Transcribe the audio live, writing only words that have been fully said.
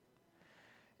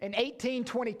In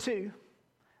 1822,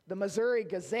 the Missouri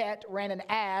Gazette ran an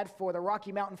ad for the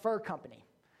Rocky Mountain Fur Company.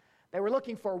 They were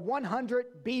looking for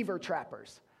 100 beaver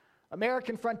trappers,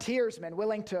 American frontiersmen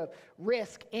willing to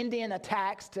risk Indian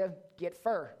attacks to get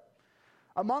fur.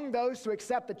 Among those to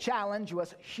accept the challenge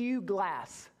was Hugh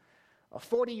Glass, a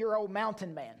 40-year-old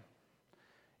mountain man.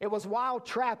 It was while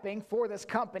trapping for this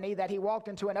company that he walked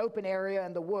into an open area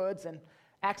in the woods and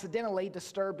accidentally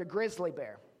disturbed a grizzly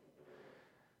bear.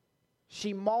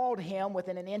 She mauled him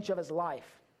within an inch of his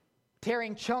life,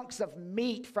 tearing chunks of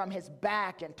meat from his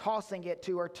back and tossing it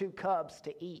to her two cubs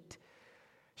to eat.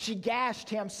 She gashed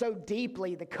him so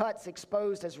deeply the cuts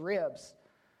exposed his ribs.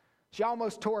 She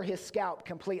almost tore his scalp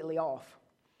completely off.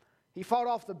 He fought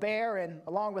off the bear and,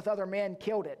 along with other men,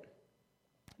 killed it.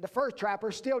 The fur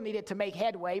trappers still needed to make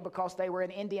headway because they were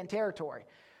in Indian territory,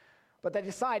 but they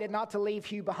decided not to leave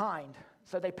Hugh behind,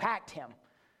 so they packed him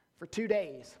for 2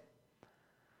 days.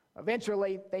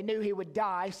 Eventually, they knew he would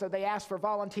die, so they asked for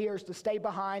volunteers to stay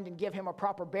behind and give him a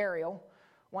proper burial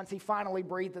once he finally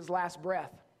breathed his last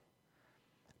breath.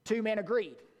 2 men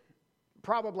agreed,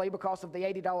 probably because of the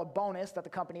 $80 bonus that the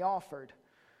company offered.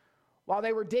 While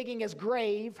they were digging his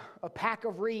grave, a pack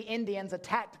of Ree Indians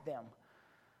attacked them.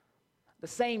 The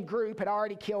same group had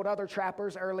already killed other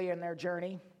trappers earlier in their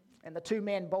journey, and the 2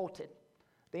 men bolted.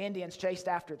 The Indians chased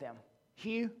after them.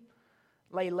 Hugh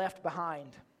lay left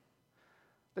behind.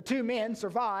 The 2 men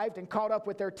survived and caught up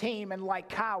with their team and, like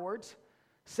cowards,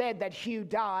 said that Hugh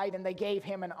died and they gave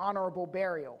him an honorable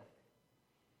burial.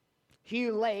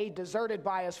 Hugh lay deserted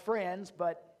by his friends,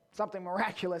 but something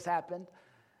miraculous happened.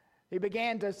 He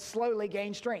began to slowly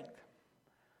gain strength.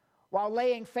 While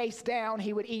laying face down,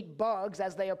 he would eat bugs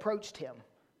as they approached him.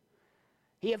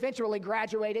 He eventually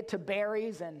graduated to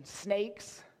berries and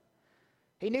snakes.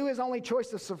 He knew his only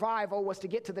choice of survival was to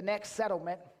get to the next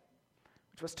settlement,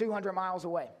 which was 200 miles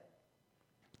away.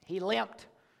 He limped.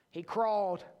 He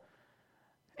crawled.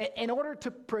 In order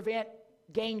to prevent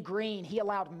gangrene, he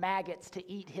allowed maggots to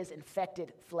eat his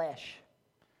infected flesh.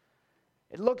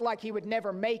 It looked like he would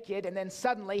never make it, and then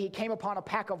suddenly he came upon a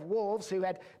pack of wolves who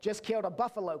had just killed a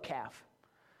buffalo calf.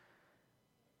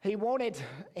 He waited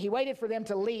for them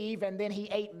to leave, and then he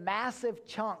ate massive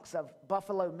chunks of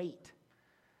buffalo meat.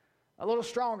 A little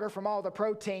stronger from all the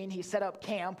protein, he set up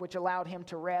camp, which allowed him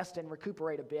to rest and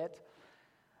recuperate a bit.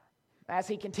 As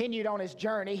he continued on his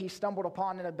journey, he stumbled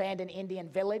upon an abandoned Indian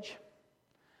village.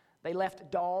 They left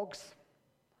dogs.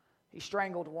 He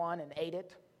strangled one and ate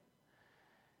it.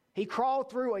 He crawled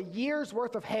through a year's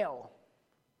worth of hell,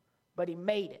 but he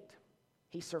made it.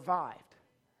 He survived.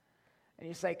 And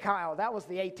you say, Kyle, that was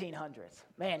the 1800s.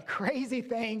 Man, crazy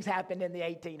things happened in the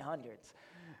 1800s.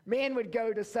 Men would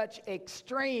go to such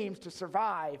extremes to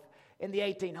survive in the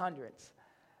 1800s.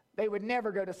 They would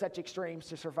never go to such extremes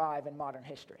to survive in modern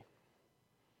history.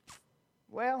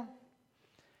 Well,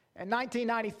 in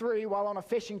 1993, while on a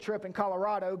fishing trip in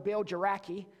Colorado, Bill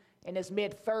Jaracki, in his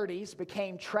mid-30s,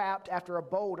 became trapped after a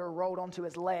boulder rolled onto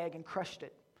his leg and crushed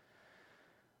it.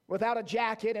 Without a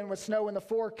jacket and with snow in the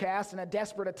forecast, in a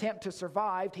desperate attempt to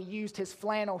survive, he used his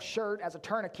flannel shirt as a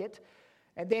tourniquet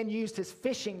and then used his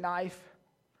fishing knife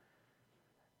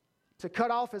to cut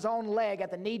off his own leg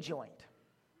at the knee joint.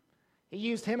 He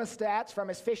used hemostats from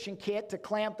his fishing kit to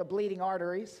clamp the bleeding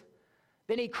arteries.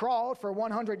 Then he crawled for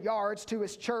 100 yards to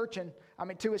his truck, and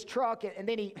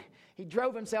then he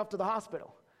drove himself to the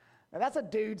hospital. Now, that's a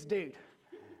dude's dude.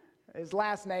 His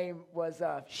last name was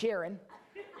Sharon.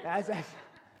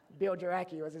 Bill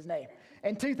Jaracki was his name.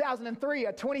 In 2003,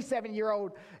 a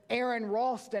 27-year-old Aaron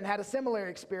Ralston had a similar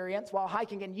experience while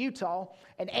hiking in Utah.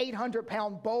 An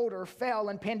 800-pound boulder fell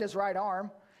and pinned his right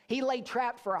arm. He lay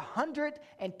trapped for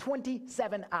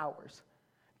 127 hours,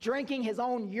 drinking his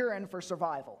own urine for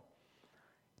survival.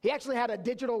 He actually had a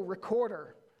digital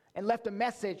recorder and left a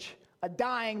message, a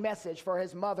dying message for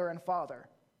his mother and father.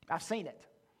 I've seen it.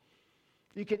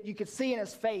 You could see in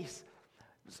his face,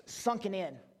 sunken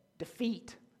in,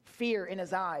 defeat, fear in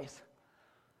his eyes.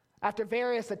 After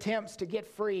various attempts to get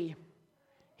free,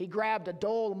 he grabbed a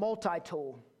dull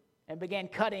multi-tool and began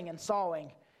cutting and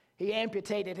sawing. He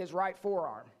amputated his right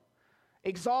forearm.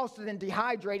 Exhausted and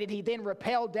dehydrated, he then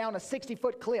rappelled down a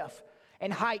 60-foot cliff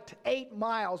and hiked 8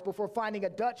 miles before finding a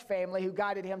Dutch family who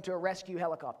guided him to a rescue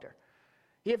helicopter.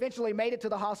 He eventually made it to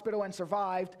the hospital and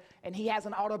survived, and he has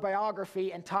an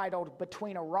autobiography entitled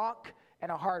Between a Rock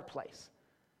and a Hard Place,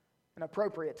 an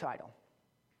appropriate title.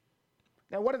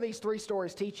 Now, what do these 3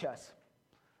 stories teach us,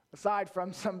 aside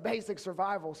from some basic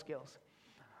survival skills?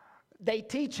 They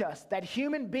teach us that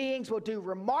human beings will do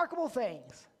remarkable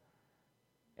things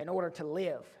in order to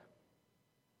live.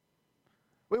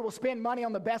 We will spend money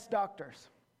on the best doctors.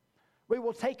 We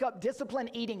will take up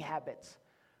disciplined eating habits.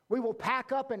 We will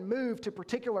pack up and move to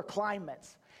particular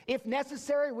climates. If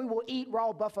necessary, we will eat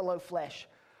raw buffalo flesh,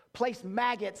 place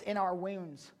maggots in our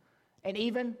wounds, and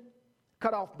even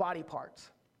cut off body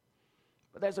parts.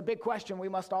 But there's a big question we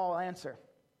must all answer.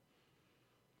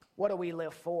 What do we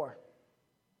live for?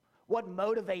 What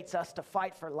motivates us to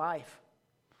fight for life?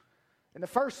 In the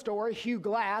first story, Hugh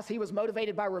Glass, he was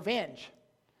motivated by revenge.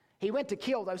 He went to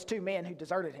kill those two men who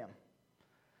deserted him.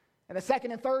 In the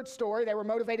second and third story, they were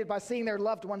motivated by seeing their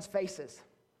loved ones' faces.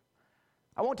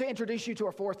 I want to introduce you to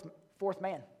our fourth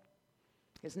man.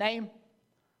 His name,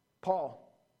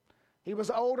 Paul. He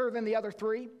was older than the other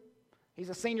three. He's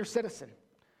a senior citizen.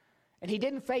 And he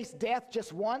didn't face death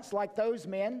just once like those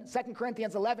men. 2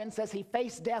 Corinthians 11 says he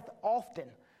faced death often.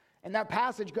 And that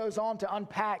passage goes on to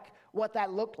unpack what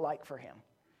that looked like for him.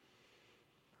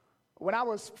 When I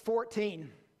was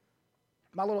 14,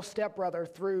 my little stepbrother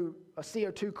threw a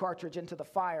CO2 cartridge into the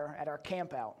fire at our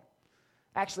camp out.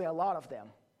 Actually, a lot of them.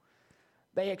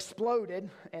 They exploded,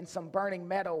 and some burning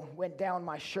metal went down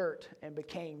my shirt and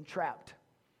became trapped.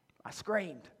 I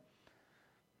screamed.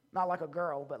 Not like a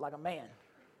girl, but like a man.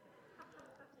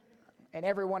 And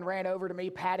everyone ran over to me,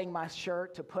 patting my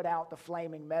shirt to put out the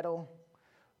flaming metal.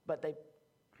 But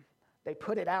they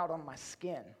put it out on my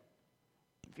skin.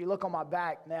 If you look on my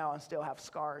back now, I still have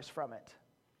scars from it.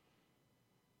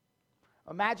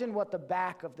 Imagine what the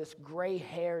back of this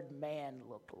gray-haired man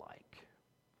looked like.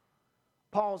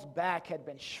 Paul's back had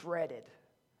been shredded,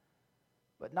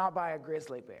 but not by a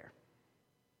grizzly bear,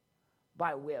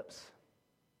 by whips,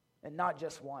 and not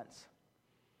just once.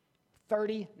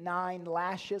 39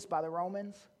 lashes by the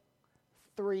Romans,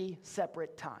 3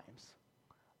 separate times,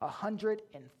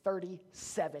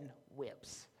 137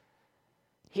 whips.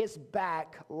 His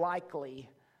back likely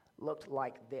looked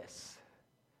like this.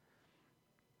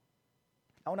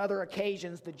 On other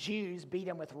occasions, the Jews beat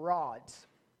him with rods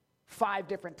 5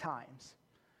 different times,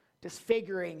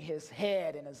 disfiguring his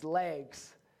head and his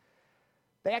legs.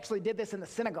 They actually did this in the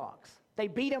synagogues. They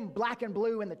beat him black and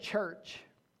blue in the church.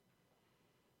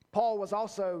 Paul was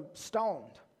also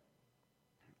stoned.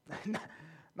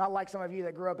 Not like some of you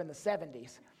that grew up in the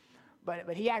 70s.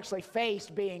 But he actually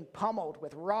faced being pummeled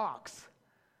with rocks,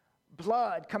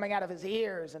 blood coming out of his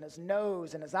ears and his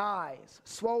nose and his eyes,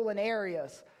 swollen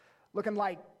areas looking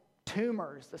like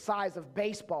tumors the size of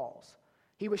baseballs.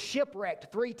 He was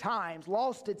shipwrecked 3 times,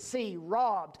 lost at sea,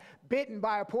 robbed, bitten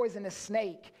by a poisonous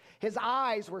snake. His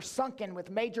eyes were sunken with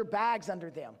major bags under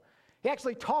them. He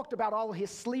actually talked about all his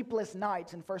sleepless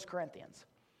nights in 1 Corinthians.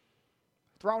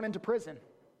 Thrown into prison.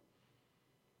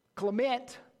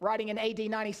 Clement, writing in AD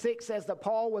 96, says that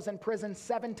Paul was in prison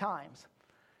 7 times.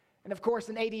 And of course,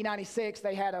 in AD 96,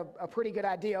 they had a pretty good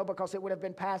idea because it would have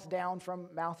been passed down from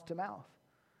mouth to mouth.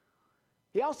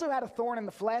 He also had a thorn in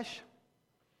the flesh,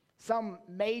 some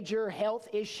major health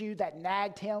issue that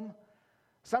nagged him.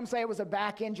 Some say it was a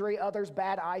back injury, others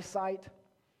bad eyesight.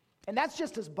 And that's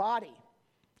just his body.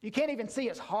 You can't even see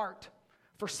his heart.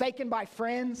 Forsaken by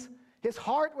friends, his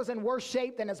heart was in worse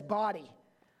shape than his body.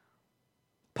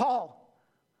 Paul,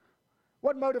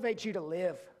 what motivates you to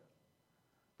live?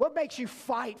 What makes you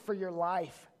fight for your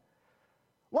life?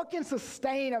 What can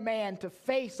sustain a man to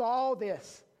face all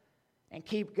this and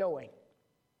keep going?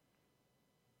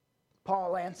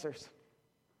 Paul answers,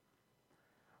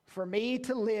 for me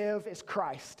to live is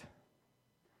Christ,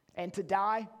 and to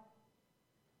die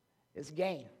is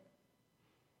gain.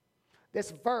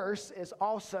 This verse is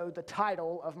also the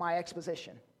title of my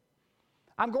exposition.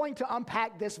 I'm going to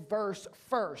unpack this verse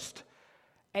first,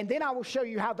 and then I will show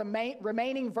you how the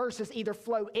remaining verses either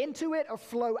flow into it or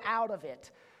flow out of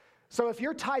it. So if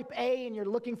you're type A and you're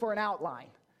looking for an outline,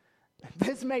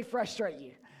 this may frustrate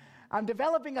you. I'm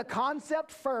developing a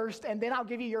concept first, and then I'll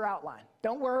give you your outline.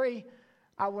 Don't worry,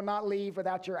 I will not leave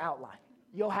without your outline.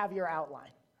 You'll have your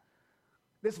outline.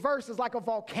 This verse is like a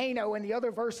volcano, and the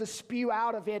other verses spew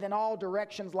out of it in all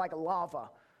directions like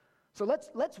lava. So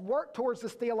let's work towards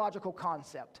this theological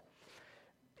concept.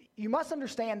 You must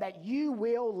understand that you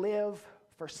will live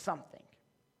for something.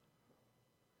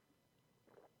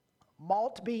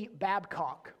 Maltby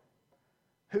Babcock,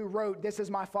 who wrote This Is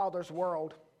My Father's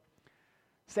World,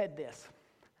 said this: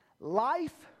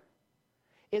 life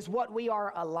is what we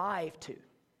are alive to.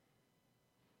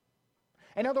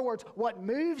 In other words, what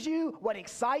moves you, what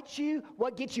excites you,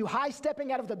 what gets you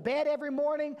high-stepping out of the bed every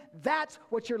morning, that's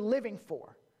what you're living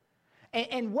for.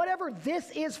 And whatever this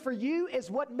is for you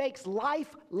is what makes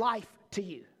life life to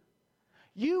you.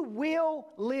 You will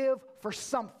live for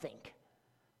something.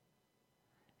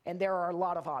 And there are a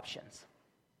lot of options.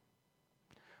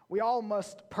 We all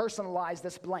must personalize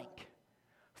this blank.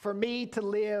 For me to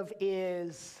live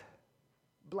is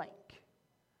blank.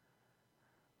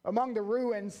 Among the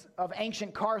ruins of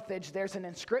ancient Carthage, there's an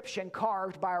inscription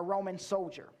carved by a Roman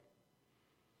soldier.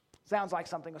 Sounds like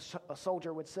something a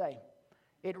soldier would say.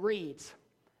 It reads,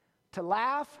 "To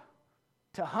laugh,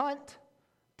 to hunt,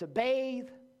 to bathe,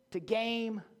 to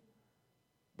game,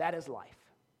 that is life."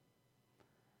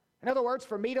 In other words,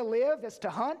 for me to live is to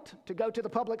hunt, to go to the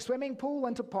public swimming pool,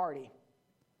 and to party.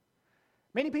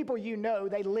 Many people you know,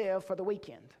 they live for the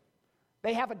weekend.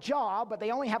 They have a job, but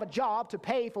they only have a job to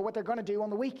pay for what they're going to do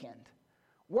on the weekend.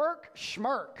 Work,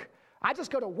 schmirk. I just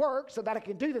go to work so that I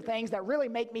can do the things that really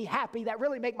make me happy, that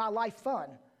really make my life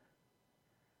fun.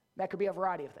 That could be a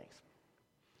variety of things.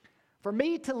 For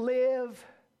me to live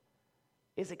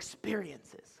is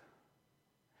experiences.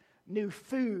 New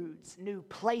foods, new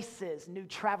places, new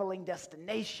traveling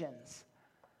destinations.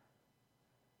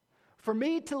 For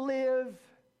me to live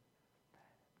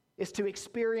is to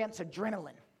experience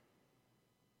adrenaline.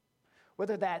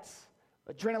 Whether that's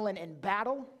adrenaline in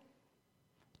battle,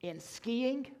 in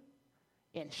skiing,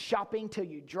 in shopping till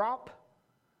you drop,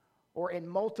 or in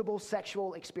multiple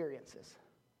sexual experiences.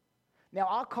 Now,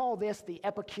 I'll call this the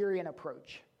Epicurean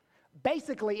approach.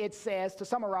 Basically, it says, to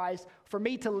summarize, for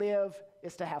me to live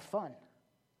is to have fun.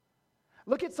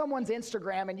 Look at someone's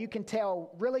Instagram and you can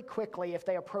tell really quickly if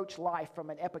they approach life from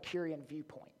an Epicurean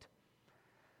viewpoint.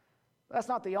 That's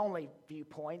not the only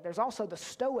viewpoint. There's also the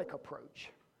Stoic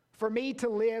approach. For me to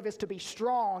live is to be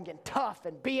strong and tough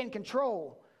and be in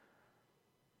control.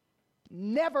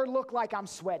 Never look like I'm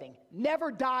sweating.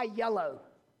 Never dye yellow.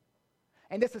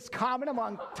 And this is common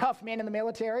among tough men in the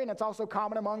military, and it's also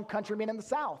common among countrymen in the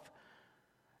South.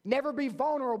 Never be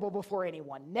vulnerable before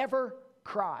anyone. Never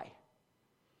cry.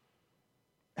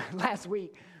 Last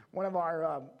week, one of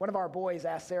our boys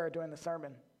asked Sarah during the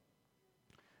sermon,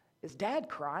 "Is Dad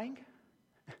crying?"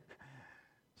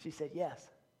 She said,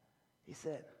 "Yes." He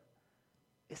said,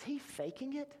 "Is he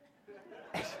faking it?"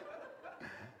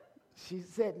 She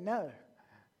said, "No."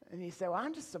 And he said, "Well,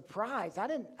 I'm just surprised. I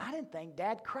didn't think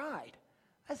Dad cried.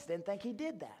 I just didn't think he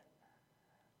did that."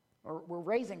 Or we're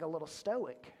raising a little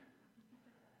stoic.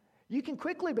 You can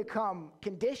quickly become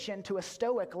conditioned to a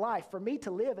stoic life. For me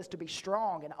to live is to be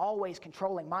strong and always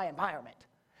controlling my environment.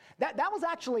 That was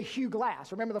actually Hugh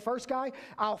Glass. Remember the first guy?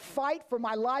 I'll fight for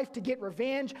my life to get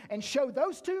revenge and show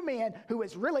those two men who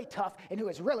is really tough and who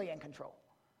is really in control.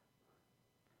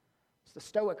 It's the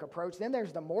stoic approach. Then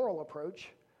there's the moral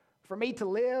approach. For me to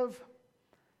live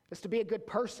is to be a good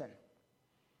person,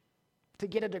 to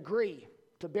get a degree,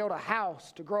 to build a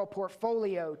house, to grow a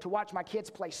portfolio, to watch my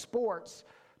kids play sports,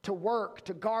 to work,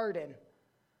 to garden.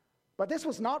 But this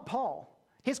was not Paul.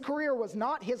 His career was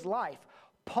not his life.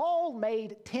 Paul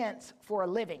made tents for a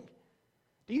living.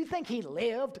 Do you think he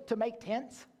lived to make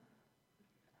tents?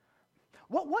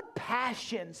 What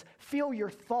passions fill your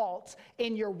thoughts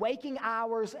in your waking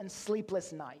hours and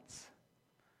sleepless nights?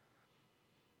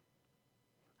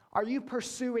 Are you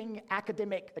pursuing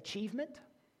academic achievement?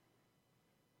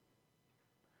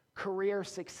 Career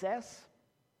success?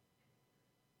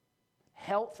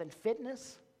 Health and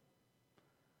fitness?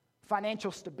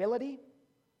 Financial stability?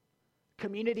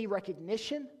 Community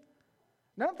recognition?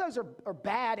 None of those are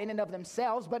bad in and of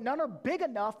themselves, but none are big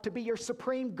enough to be your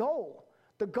supreme goal,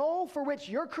 the goal for which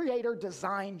your Creator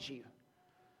designed you.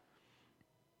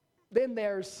 Then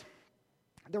there's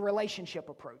the relationship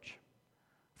approach.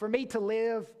 For me to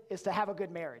live is to have a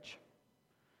good marriage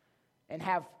and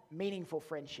have meaningful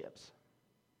friendships.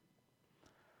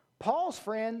 Paul's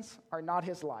friends are not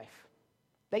his life.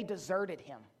 They deserted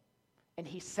him, and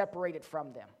he separated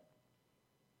from them.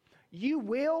 You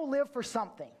will live for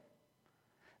something.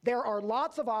 There are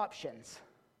lots of options.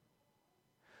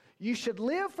 You should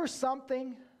live for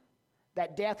something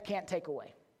that death can't take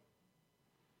away.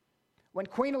 When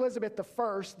Queen Elizabeth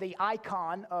I, the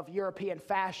icon of European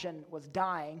fashion, was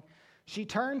dying, she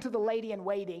turned to the lady in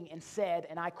waiting and said,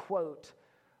 and I quote,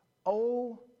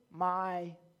 "Oh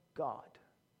my God,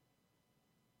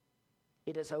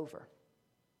 it is over.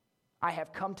 I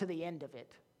have come to the end of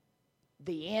it.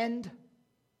 The end,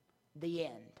 the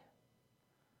end."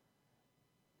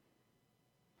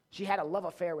 She had a love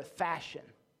affair with fashion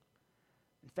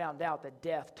and found out that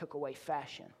death took away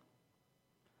fashion.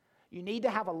 You need to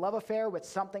have a love affair with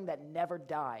something that never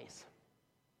dies.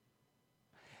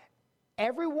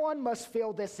 Everyone must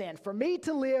fill this in. For me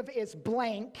to live is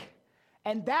blank,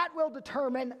 and that will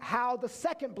determine how the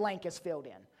second blank is filled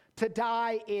in. To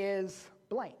die is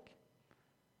blank.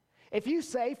 If you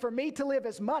say, for me to live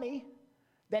is money,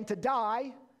 then to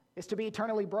die is to be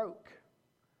eternally broke.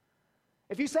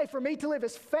 If you say, for me to live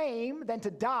is fame, then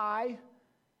to die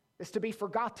is to be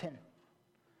forgotten.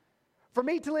 For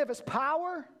me to live is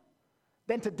power,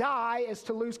 then to die is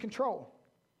to lose control.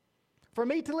 For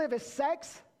me to live is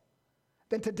sex,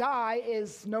 then to die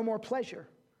is no more pleasure.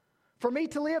 For me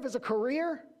to live is a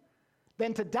career,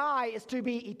 then to die is to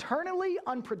be eternally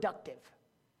unproductive.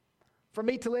 For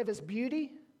me to live is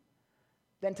beauty,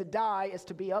 then to die is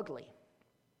to be ugly.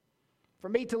 For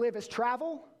me to live is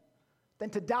travel, then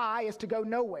to die is to go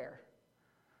nowhere.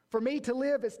 For me to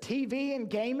live is TV and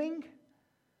gaming,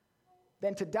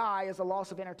 then to die is a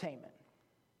loss of entertainment.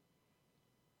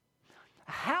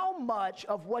 How much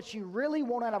of what you really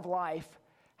want out of life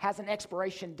has an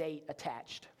expiration date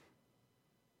attached?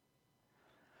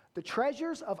 The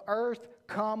treasures of earth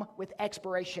come with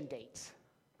expiration dates.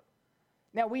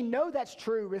 Now, we know that's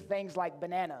true with things like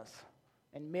bananas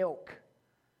and milk,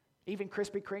 even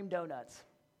Krispy Kreme donuts.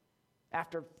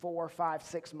 After 4, 5,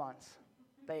 6 months,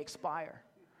 they expire.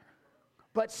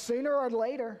 But sooner or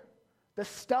later, the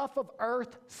stuff of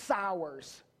earth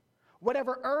sours.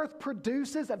 Whatever earth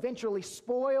produces eventually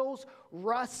spoils,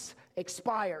 rusts,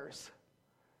 expires.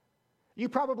 You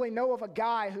probably know of a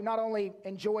guy who not only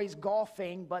enjoys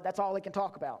golfing, but that's all he can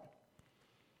talk about.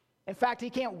 In fact,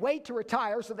 he can't wait to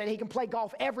retire so that he can play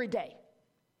golf every day.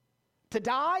 To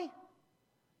die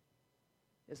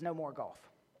is no more golf.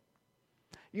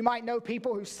 You might know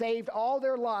people who saved all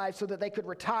their lives so that they could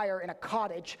retire in a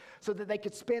cottage, so that they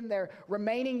could spend their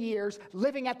remaining years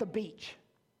living at the beach.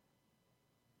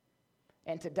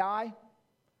 And to die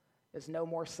is no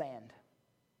more sand.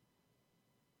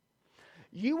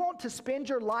 You want to spend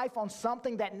your life on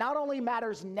something that not only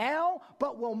matters now,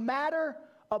 but will matter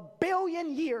 1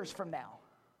 billion years from now.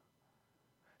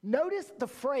 Notice the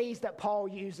phrase that Paul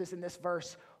uses in this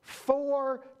verse,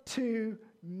 for to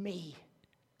me.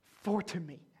 For to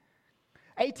me.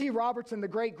 A.T. Robertson, the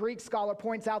great Greek scholar,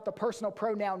 points out the personal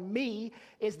pronoun me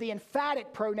is the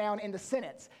emphatic pronoun in the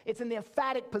sentence. It's in the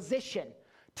emphatic position.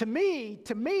 To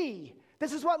me,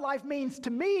 this is what life means to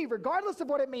me, regardless of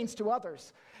what it means to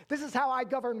others. This is how I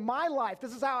govern my life.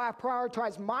 This is how I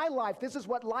prioritize my life. This is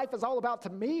what life is all about to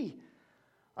me.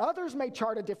 Others may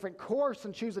chart a different course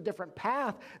and choose a different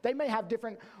path. They may have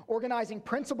different organizing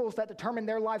principles that determine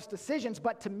their life's decisions,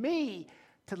 but to me,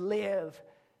 to live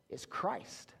is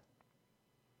Christ.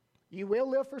 You will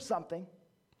live for something.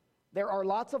 There are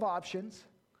lots of options.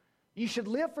 You should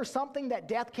live for something that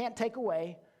death can't take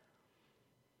away.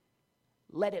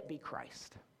 Let it be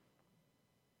Christ.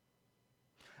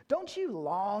 Don't you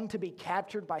long to be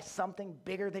captured by something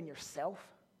bigger than yourself?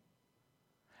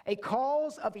 A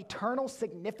cause of eternal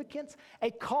significance?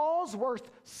 A cause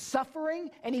worth suffering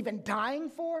and even dying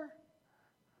for?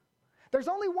 There's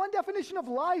only one definition of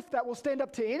life that will stand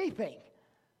up to anything.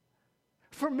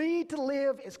 For me to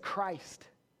live is Christ.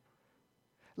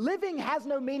 Living has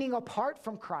no meaning apart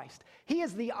from Christ. He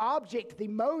is the object, the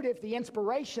motive, the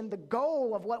inspiration, the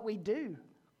goal of what we do.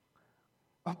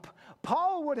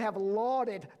 Paul would have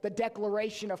lauded the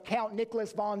declaration of Count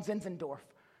Nicholas von Zinzendorf,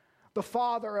 the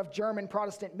father of German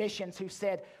Protestant missions, who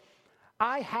said,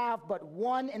 "I have but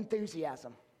one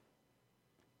enthusiasm.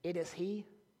 It is He,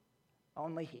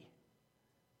 only He.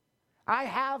 I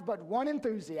have but one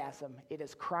enthusiasm. It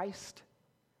is Christ,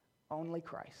 only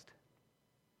Christ."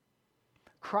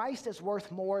 Christ is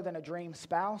worth more than a dream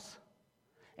spouse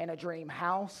and a dream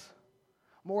house,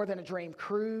 more than a dream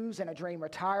cruise and a dream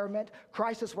retirement.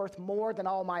 Christ is worth more than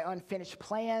all my unfinished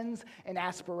plans and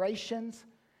aspirations.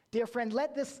 Dear friend,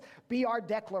 let this be our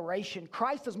declaration.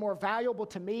 Christ is more valuable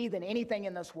to me than anything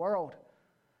in this world.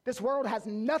 This world has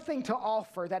nothing to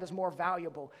offer that is more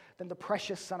valuable than the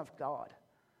precious Son of God.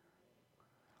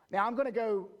 Now, I'm going to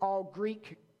go all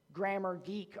Greek grammar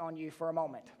geek on you for a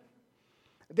moment.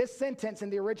 This sentence in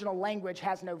the original language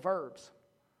has no verbs.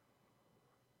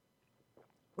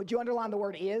 Would you underline the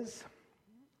word is?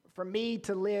 For me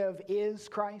to live is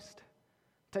Christ.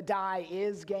 To die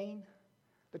is gain.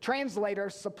 The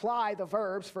translators supply the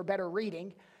verbs for better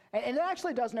reading, and it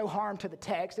actually does no harm to the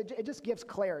text. It just gives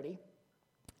clarity.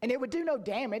 And it would do no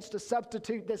damage to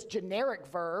substitute this generic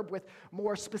verb with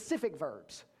more specific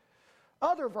verbs.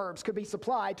 Other verbs could be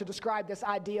supplied to describe this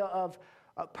idea of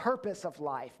a purpose of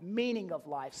life, meaning of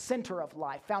life, center of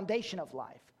life, foundation of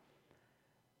life.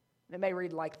 It may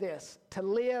read like this: to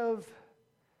live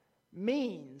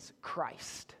means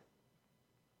Christ.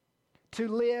 To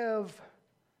live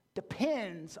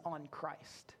depends on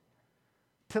Christ.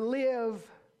 To live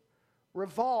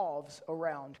revolves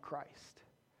around Christ.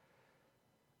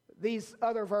 These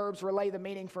other verbs relay the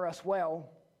meaning for us well,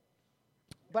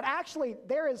 but actually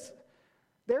there is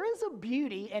a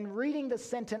beauty in reading the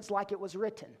sentence like it was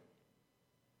written,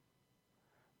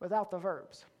 without the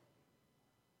verbs.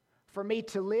 For me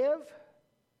to live,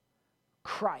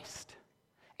 Christ.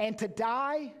 And to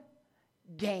die,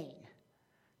 gain.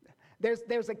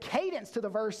 There's a cadence to the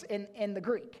verse in the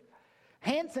Greek.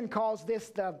 Hansen calls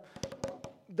this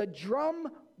the drum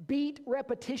beat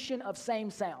repetition of same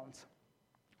sounds.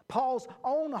 Paul's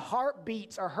own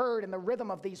heartbeats are heard in the rhythm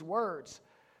of these words.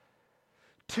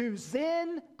 To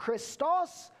zen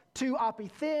Christos, to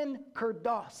apithin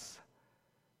kerdos.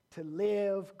 To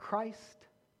live Christ,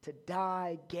 to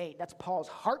die gain. That's Paul's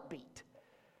heartbeat.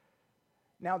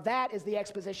 Now that is the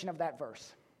exposition of that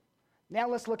verse. Now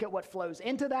let's look at what flows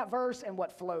into that verse and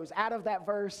what flows out of that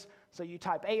verse. So you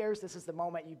type Ayers, this is the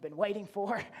moment you've been waiting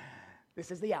for.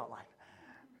 This is the outline.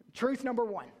 Truth number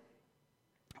one.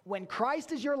 When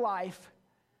Christ is your life,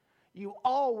 you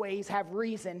always have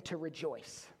reason to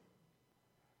rejoice.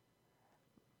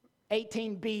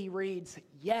 18b reads,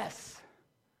 yes,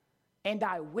 and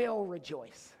I will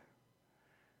rejoice.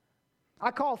 I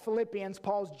call Philippians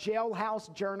Paul's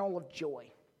jailhouse journal of joy.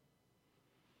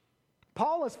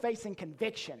 Paul is facing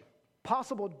conviction,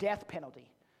 possible death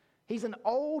penalty. He's an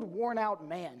old, worn-out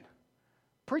man.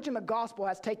 Preaching the gospel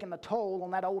has taken the toll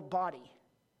on that old body.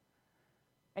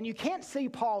 And you can't see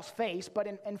Paul's face, but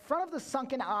in front of the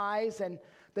sunken eyes and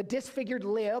the disfigured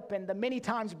lip and the many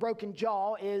times broken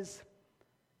jaw is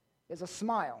a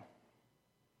smile.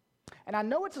 And I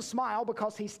know it's a smile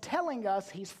because he's telling us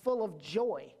he's full of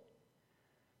joy.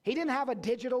 He didn't have a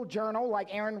digital journal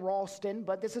like Aaron Ralston,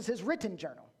 but this is his written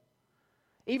journal.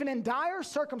 Even in dire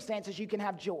circumstances, you can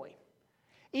have joy.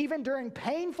 Even during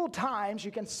painful times,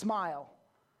 you can smile.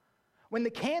 When the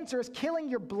cancer is killing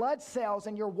your blood cells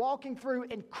and you're walking through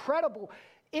incredible,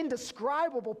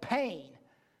 indescribable pain,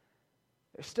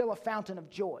 there's still a fountain of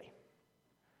joy.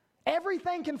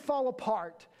 Everything can fall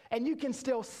apart, and you can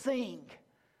still sing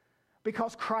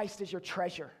because Christ is your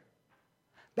treasure.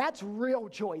 That's real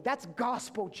joy. That's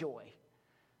gospel joy.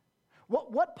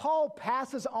 What Paul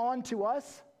passes on to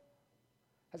us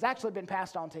has actually been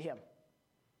passed on to him.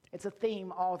 It's a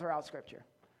theme all throughout Scripture.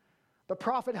 The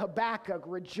prophet Habakkuk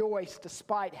rejoiced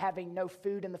despite having no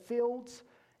food in the fields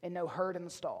and no herd in the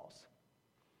stalls.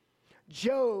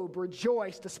 Job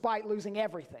rejoiced despite losing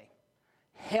everything: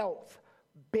 health,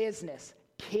 business,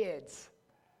 kids.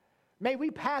 May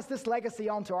we pass this legacy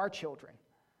on to our children.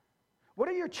 What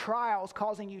are your trials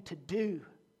causing you to do?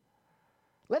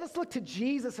 Let us look to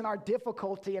Jesus in our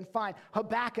difficulty and find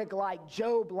Habakkuk-like,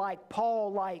 Job-like,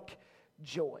 Paul-like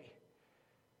joy.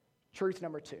 Truth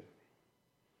number two.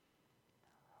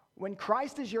 When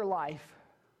Christ is your life,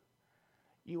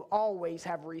 you always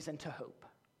have reason to hope.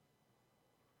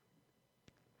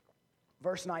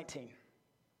 Verse 19.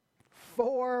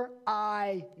 For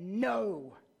I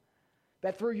know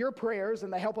that through your prayers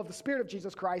and the help of the Spirit of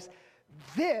Jesus Christ,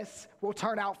 this will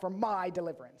turn out for my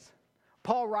deliverance.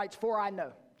 Paul writes, for I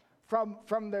know,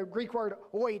 from the Greek word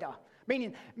oida,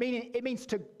 meaning it means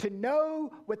to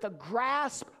know with a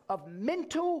grasp of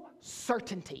mental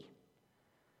certainty.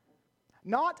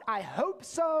 Not, I hope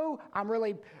so, I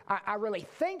really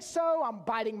think so, I'm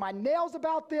biting my nails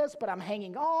about this, but I'm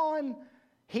hanging on.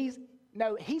 He's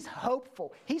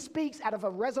hopeful. He speaks out of a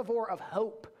reservoir of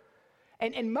hope.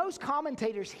 And most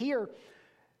commentators here,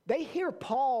 they hear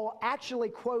Paul actually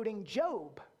quoting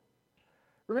Job.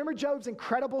 Remember Job's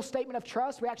incredible statement of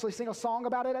trust? We actually sing a song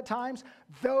about it at times.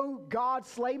 Though God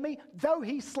slay me, though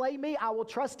he slay me, I will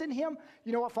trust in him.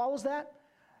 You know what follows that?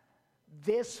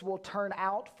 This will turn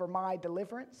out for my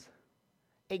deliverance.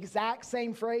 Exact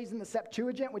same phrase in the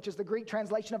Septuagint, which is the Greek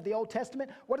translation of the Old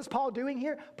Testament. What is Paul doing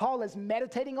here? Paul is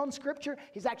meditating on Scripture.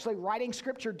 He's actually writing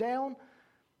Scripture down.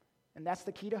 And that's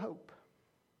the key to hope.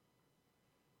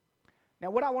 Now,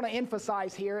 what I want to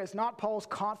emphasize here is not Paul's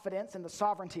confidence in the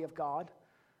sovereignty of God,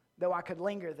 though I could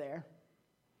linger there,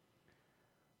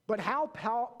 but how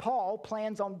Paul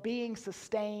plans on being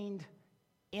sustained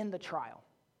in the trial.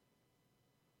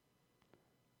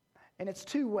 And it's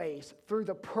two ways: through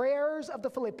the prayers of the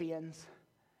Philippians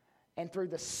and through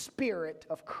the Spirit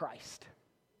of Christ.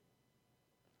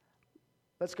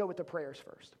 Let's go with the prayers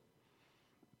first.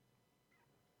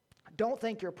 Don't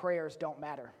think your prayers don't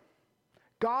matter.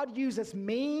 God uses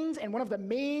means, and one of the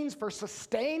means for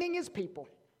sustaining his people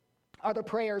are the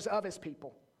prayers of his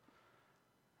people.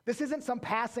 This isn't some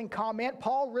passing comment.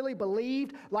 Paul really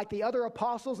believed, like the other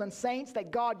apostles and saints,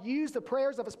 that God used the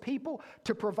prayers of his people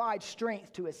to provide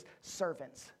strength to his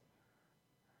servants.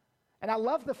 And I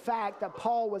love the fact that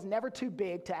Paul was never too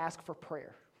big to ask for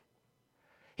prayer.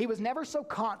 He was never so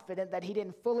confident that he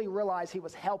didn't fully realize he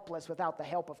was helpless without the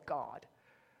help of God.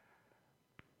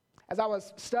 As I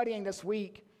was studying this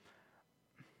week,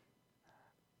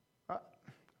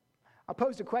 I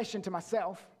posed a question to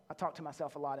myself. I talk to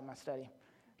myself a lot in my study.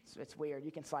 It's weird.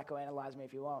 You can psychoanalyze me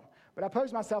if you want. But I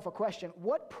posed myself a question.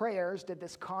 What prayers did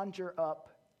this conjure up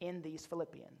in these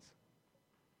Philippians?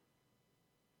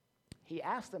 he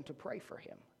asked them to pray for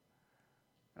him.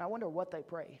 And I wonder what they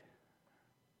prayed.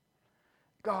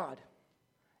 God,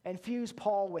 infuse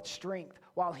Paul with strength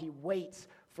while he waits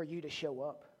for you to show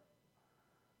up.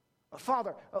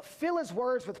 Father, fill his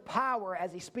words with power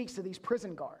as he speaks to these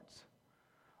prison guards.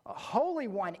 Holy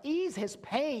One, ease his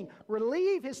pain,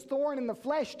 relieve his thorn in the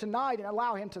flesh tonight, and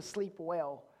allow him to sleep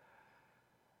well.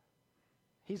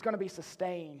 He's going to be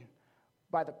sustained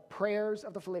by the prayers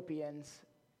of the Philippians.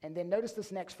 And then notice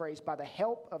this next phrase, by the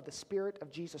help of the Spirit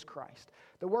of Jesus Christ.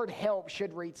 The word help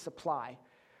should read supply,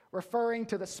 referring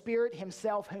to the Spirit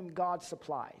himself whom God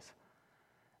supplies.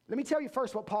 Let me tell you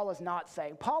first what Paul is not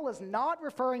saying. Paul is not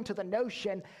referring to the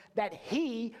notion that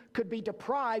he could be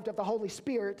deprived of the Holy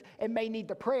Spirit and may need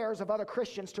the prayers of other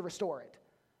Christians to restore it.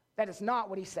 That is not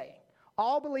what he's saying.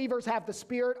 All believers have the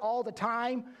Spirit all the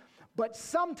time, but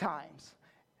sometimes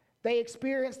they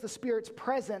experience the Spirit's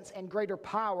presence and greater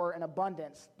power and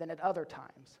abundance than at other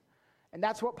times. And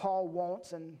that's what Paul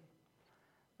wants, and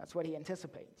that's what he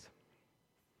anticipates.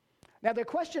 Now, the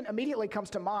question immediately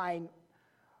comes to mind,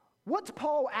 what's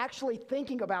Paul actually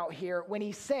thinking about here when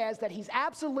he says that he's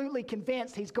absolutely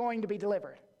convinced he's going to be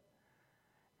delivered?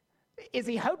 Is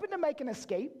he hoping to make an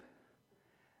escape?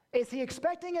 Is he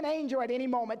expecting an angel at any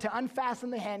moment to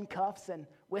unfasten the handcuffs and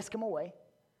whisk him away?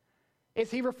 Is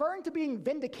he referring to being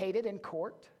vindicated in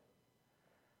court?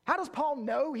 How does Paul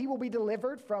know he will be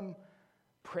delivered from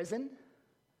prison,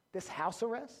 this house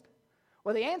arrest?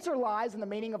 Well, the answer lies in the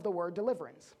meaning of the word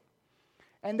deliverance.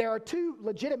 And there are two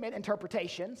legitimate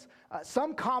interpretations.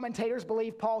 Some commentators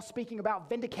believe Paul's speaking about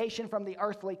vindication from the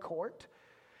earthly court.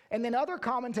 And then other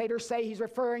commentators say he's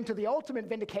referring to the ultimate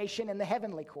vindication in the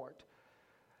heavenly court.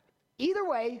 Either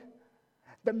way,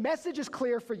 the message is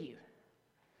clear for you.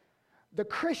 The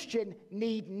Christian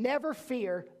need never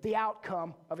fear the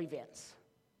outcome of events.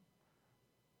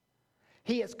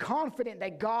 He is confident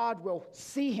that God will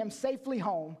see him safely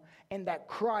home and that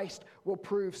Christ will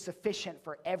prove sufficient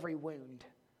for every wound.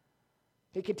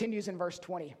 He continues in verse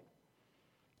 20.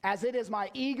 As it is my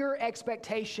eager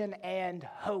expectation and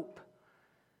hope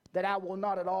that I will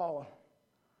not at all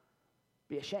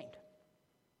be ashamed.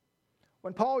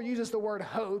 When Paul uses the word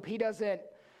hope, he doesn't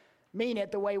mean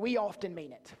it the way we often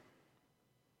mean it.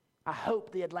 I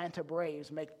hope the Atlanta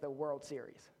Braves make the World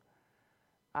Series.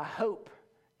 I hope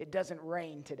it doesn't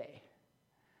rain today.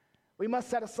 We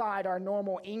must set aside our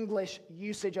normal English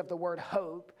usage of the word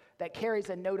hope that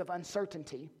carries a note of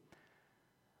uncertainty,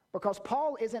 because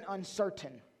Paul isn't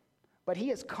uncertain, but he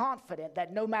is confident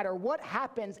that no matter what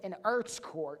happens in earth's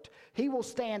court, he will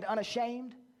stand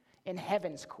unashamed in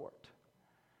heaven's court.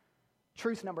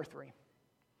 Truth number 3.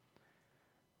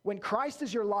 When Christ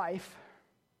is your life,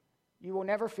 you will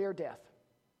never fear death.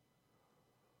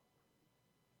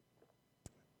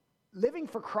 Living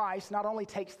for Christ not only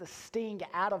takes the sting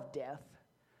out of death,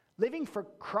 living for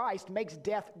Christ makes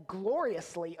death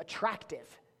gloriously attractive.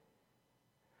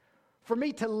 For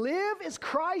me to live is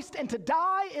Christ, and to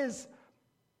die is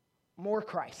more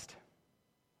Christ.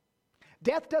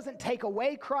 Death doesn't take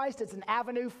away Christ, it's an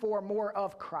avenue for more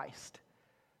of Christ.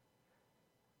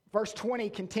 Verse 20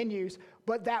 continues,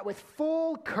 but that with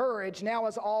full courage, now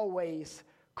as always,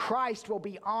 Christ will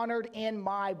be honored in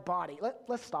my body.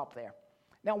 Let's stop there.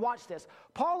 Now watch this.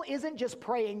 Paul isn't just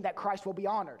praying that Christ will be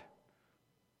honored.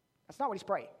 That's not what he's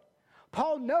praying.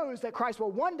 Paul knows that Christ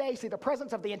will one day see the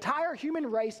presence of the entire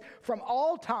human race from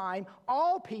all time,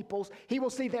 all peoples. He will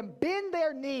see them bend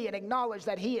their knee and acknowledge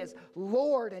that he is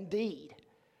Lord indeed.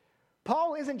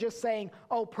 Paul isn't just saying,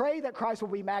 oh, pray that Christ will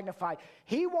be magnified.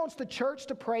 He wants the church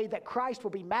to pray that Christ will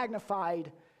be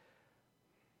magnified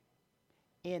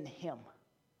in him.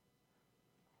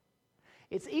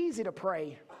 It's easy to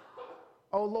pray,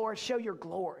 oh, Lord, show your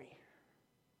glory.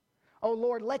 Oh,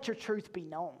 Lord, let your truth be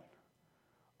known.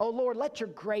 Oh, Lord, let your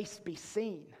grace be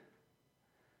seen.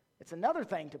 It's another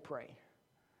thing to pray,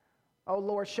 oh,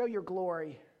 Lord, show your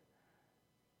glory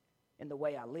in the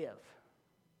way I live.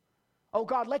 Oh,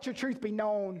 God, let your truth be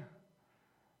known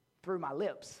through my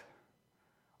lips.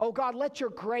 Oh, God, let your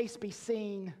grace be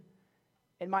seen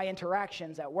in my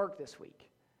interactions at work this week.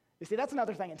 You see, that's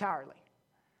another thing entirely.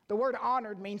 The word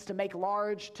honored means to make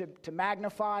large, to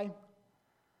magnify.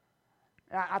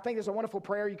 I think there's a wonderful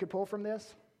prayer you could pull from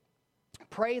this.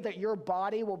 Pray that your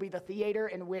body will be the theater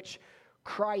in which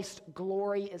Christ's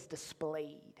glory is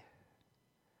displayed.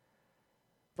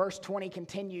 Verse 20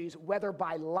 continues, whether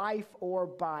by life or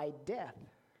by death.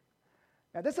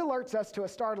 Now this alerts us to a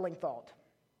startling thought.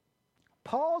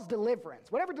 Paul's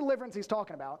deliverance, whatever deliverance he's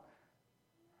talking about,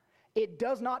 it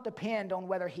does not depend on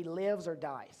whether he lives or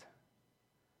dies.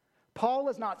 Paul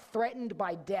is not threatened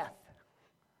by death.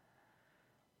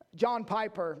 John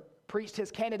Piper preached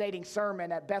his candidating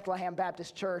sermon at Bethlehem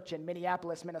Baptist Church in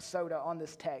Minneapolis, Minnesota on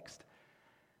this text.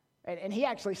 And he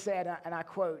actually said, and I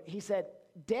quote, he said,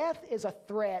 "Death is a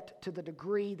threat to the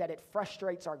degree that it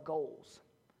frustrates our goals.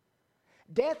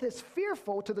 Death is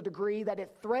fearful to the degree that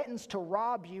it threatens to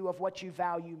rob you of what you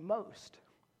value most."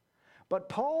 But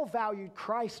Paul valued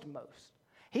Christ most.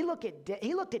 He looked at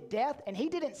death, and he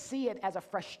didn't see it as a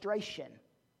frustration.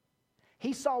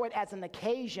 He saw it as an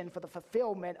occasion for the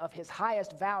fulfillment of his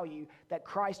highest value, that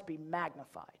Christ be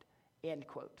magnified. End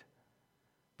quote.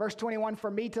 Verse 21, "For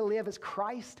me to live is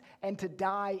Christ, and to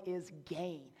die is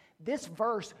gain." This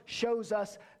verse shows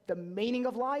us the meaning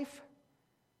of life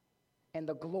and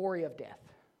the glory of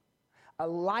death. A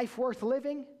life worth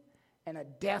living and a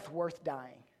death worth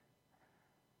dying.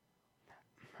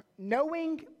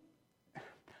 Knowing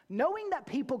that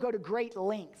people go to great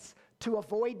lengths to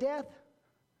avoid death,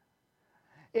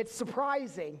 it's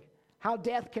surprising how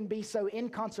death can be so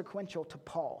inconsequential to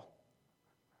Paul.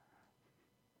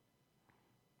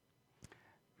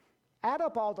 Add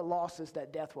up all the losses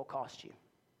that death will cost you.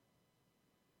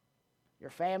 Your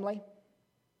family,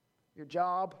 your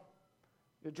job,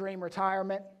 your dream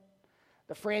retirement,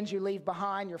 the friends you leave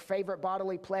behind, your favorite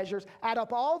bodily pleasures. Add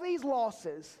up all these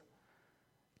losses,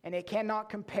 and it cannot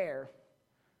compare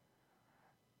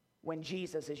when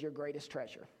Jesus is your greatest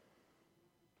treasure.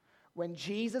 When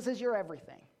Jesus is your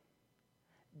everything,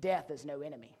 death is no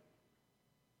enemy.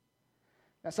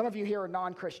 Now, some of you here are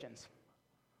non-Christians.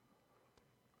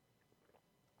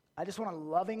 I just want to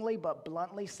lovingly but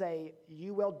bluntly say,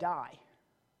 you will die.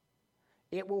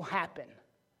 It will happen.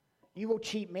 You will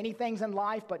cheat many things in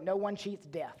life, but no one cheats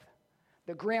death.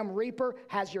 The grim reaper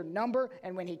has your number,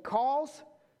 and when he calls,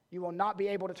 you will not be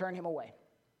able to turn him away.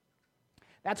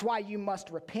 That's why you must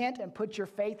repent and put your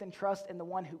faith and trust in the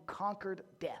one who conquered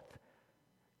death,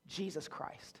 Jesus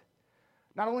Christ.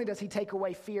 Not only does he take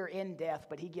away fear in death,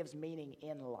 but he gives meaning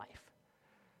in life.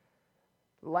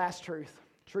 Last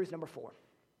truth number 4.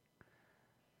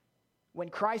 When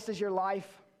Christ is your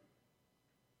life,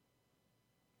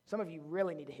 some of you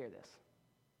really need to hear this.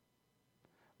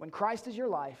 When Christ is your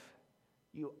life,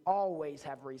 you always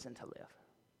have reason to live.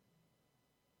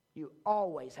 You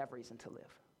always have reason to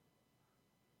live.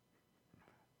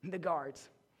 The guards.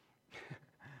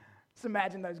 Just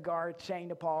imagine those guards chained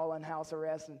to Paul in house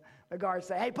arrest, and the guards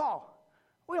say, "Hey, Paul,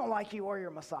 we don't like you or your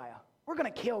Messiah. We're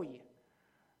going to kill you."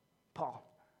 Paul,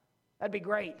 "That'd be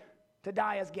great. To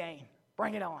die is gain.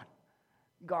 Bring it on."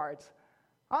 Guards,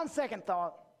 "On second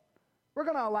thought, we're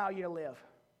going to allow you to live."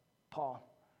 Paul,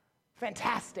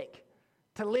 "Fantastic.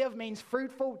 To live means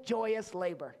fruitful, joyous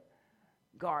labor."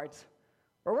 Guards,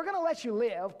 "Well, we're going to let you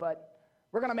live, but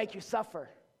we're going to make you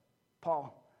suffer."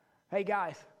 Paul, "Hey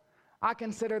guys, I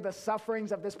consider the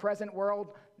sufferings of this present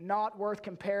world not worth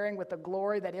comparing with the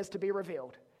glory that is to be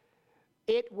revealed.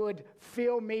 It would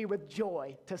fill me with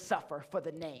joy to suffer for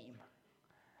the name."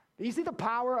 Do you see the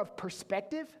power of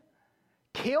perspective?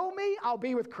 Kill me, I'll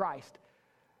be with Christ.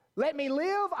 Let me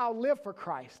live, I'll live for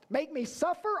Christ. Make me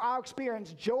suffer, I'll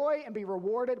experience joy and be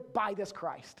rewarded by this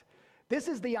Christ. This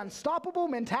is the unstoppable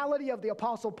mentality of the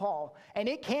Apostle Paul, and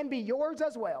it can be yours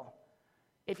as well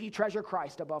if you treasure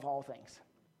Christ above all things.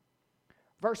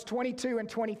 Verse 22 and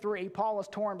 23, Paul is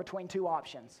torn between two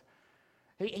options.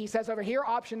 He says over here,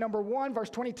 option number 1, verse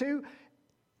 22,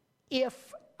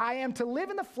 if I am to live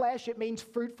in the flesh, it means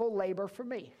fruitful labor for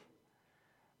me.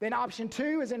 Then option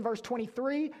 2 is in verse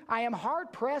 23, I am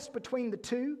hard pressed between the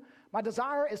two. My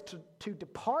desire is to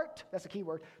depart, that's a key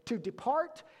word, to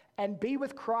depart and be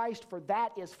with Christ, for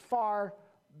that is far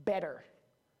better.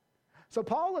 So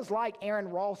Paul is like Aaron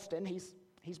Ralston. He's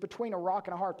between a rock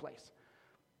and a hard place.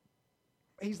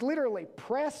 He's literally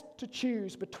pressed to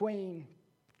choose between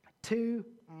two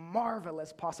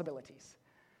marvelous possibilities.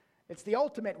 It's the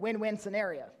ultimate win-win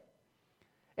scenario.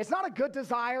 It's not a good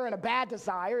desire and a bad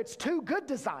desire. It's two good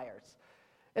desires.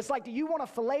 It's like, do you want a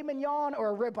filet mignon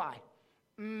or a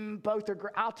ribeye? Both are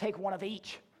great. I'll take one of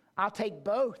each. I'll take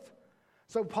both.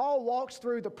 So Paul walks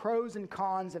through the pros and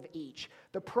cons of each.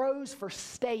 The pros for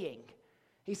staying.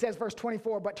 He says, verse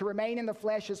 24, but to remain in the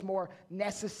flesh is more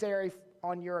necessary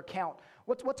on your account.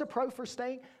 What's a pro for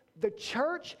staying? The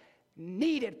church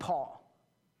needed Paul.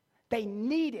 They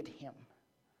needed him.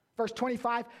 Verse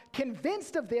 25,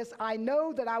 convinced of this, I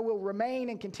know that I will remain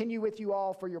and continue with you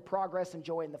all for your progress and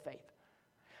joy in the faith.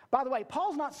 By the way,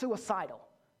 Paul's not suicidal.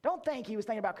 Don't think he was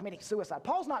thinking about committing suicide.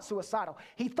 Paul's not suicidal.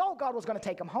 He thought God was going to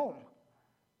take him home.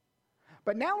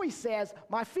 But now he says,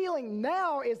 my feeling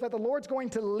now is that the Lord's going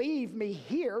to leave me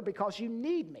here because you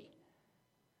need me.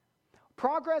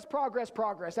 Progress, progress,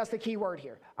 progress. That's the key word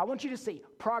here. I want you to see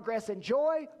progress in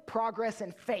joy, progress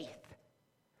in faith.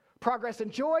 Progress in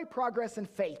joy, progress in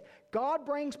faith. God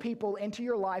brings people into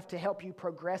your life to help you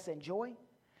progress in joy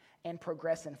and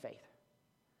progress in faith.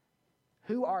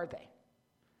 Who are they?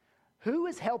 Who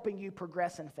is helping you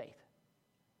progress in faith?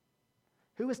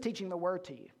 Who is teaching the word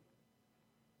to you?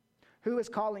 Who is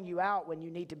calling you out when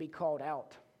you need to be called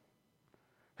out?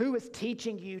 Who is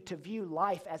teaching you to view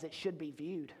life as it should be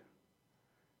viewed?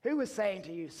 Who is saying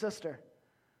to you, sister,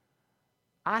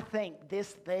 I think this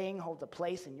thing holds a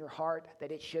place in your heart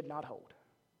that it should not hold?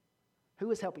 Who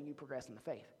is helping you progress in the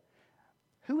faith?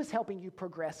 Who is helping you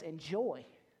progress in joy?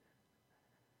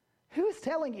 Who is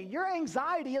telling you your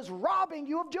anxiety is robbing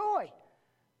you of joy?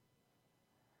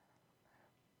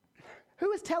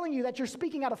 Who is telling you that you're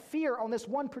speaking out of fear on this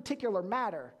one particular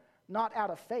matter, not out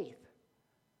of faith?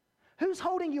 Who's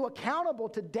holding you accountable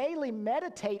to daily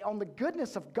meditate on the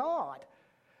goodness of God?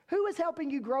 Who is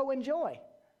helping you grow in joy?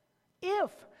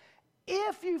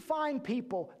 If you find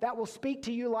people that will speak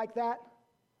to you like that,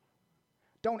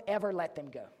 don't ever let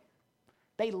them go.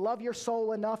 They love your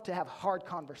soul enough to have hard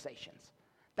conversations.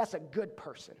 That's a good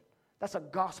person. That's a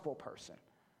gospel person.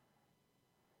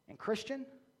 And Christian,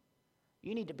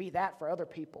 you need to be that for other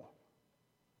people.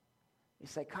 You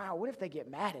say, Kyle, what if they get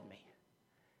mad at me?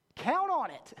 Count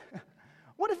on it.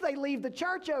 What if they leave the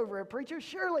church over it, preacher?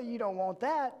 Surely you don't want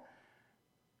that.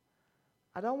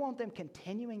 I don't want them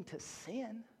continuing to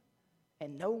sin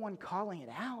and no one calling it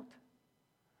out.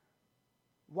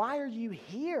 Why are you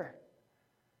here?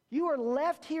 You are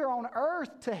left here on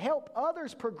earth to help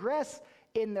others progress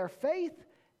in their faith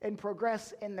and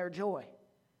progress in their joy.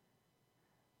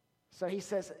 So he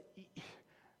says,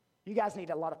 you guys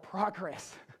need a lot of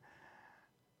progress.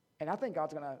 And I think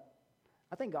God's gonna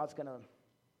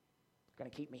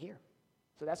keep me here.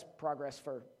 So that's progress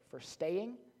for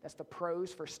staying. That's the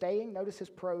pros for staying. Notice his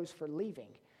pros for leaving.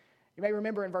 You may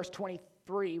remember in verse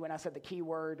 23 when I said the key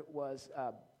word was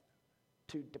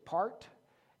to depart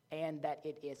and that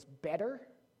it is better.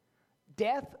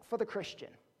 Death for the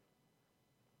Christian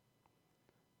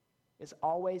is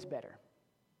always better.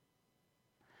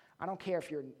 I don't care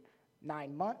if you're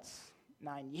 9 months,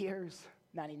 9 years,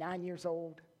 99 years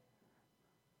old.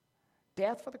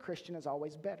 Death for the Christian is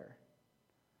always better.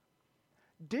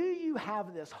 Do you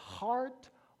have this heart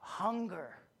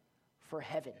hunger for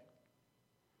heaven?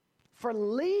 For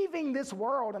leaving this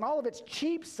world and all of its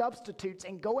cheap substitutes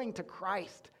and going to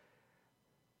Christ?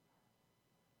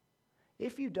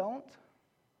 If you don't,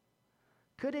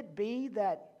 could it be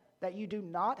that you do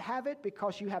not have it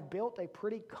because you have built a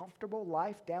pretty comfortable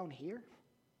life down here?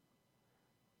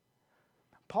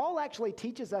 Paul actually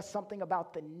teaches us something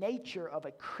about the nature of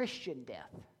a Christian death.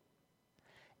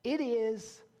 It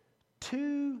is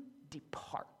to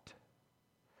depart.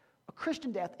 A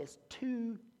Christian death is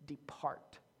to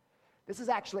depart. This is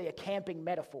actually a camping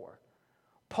metaphor.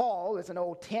 Paul is an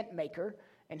old tent maker,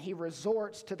 and he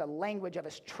resorts to the language of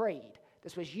his trade.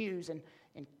 This was used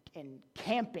in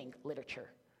camping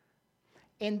literature.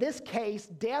 In this case,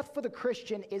 death for the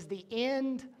Christian is the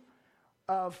end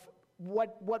of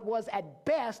what was at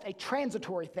best a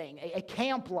transitory thing, a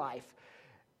camp life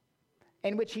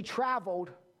in which he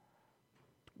traveled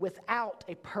without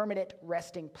a permanent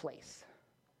resting place.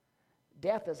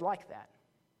 Death is like that.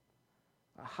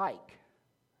 A hike.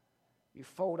 You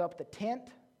fold up the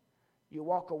tent, you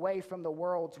walk away from the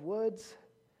world's woods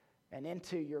and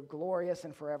into your glorious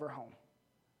and forever home.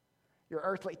 Your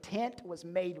earthly tent was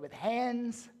made with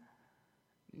hands,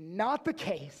 not the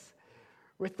case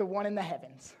with the one in the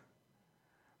heavens.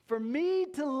 For me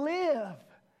to live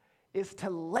is to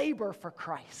labor for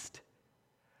Christ.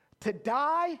 To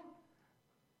die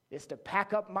is to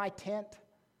pack up my tent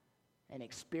and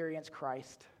experience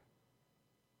Christ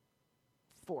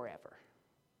forever.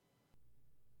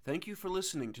 Thank you for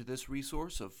listening to this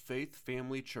resource of Faith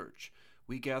Family Church.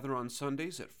 We gather on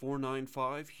Sundays at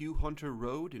 495 Hugh Hunter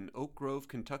Road in Oak Grove,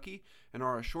 Kentucky, and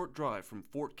are a short drive from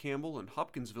Fort Campbell and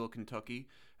Hopkinsville, Kentucky,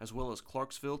 as well as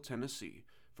Clarksville, Tennessee.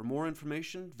 For more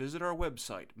information, visit our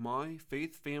website,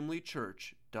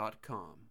 myfaithfamilychurch.com.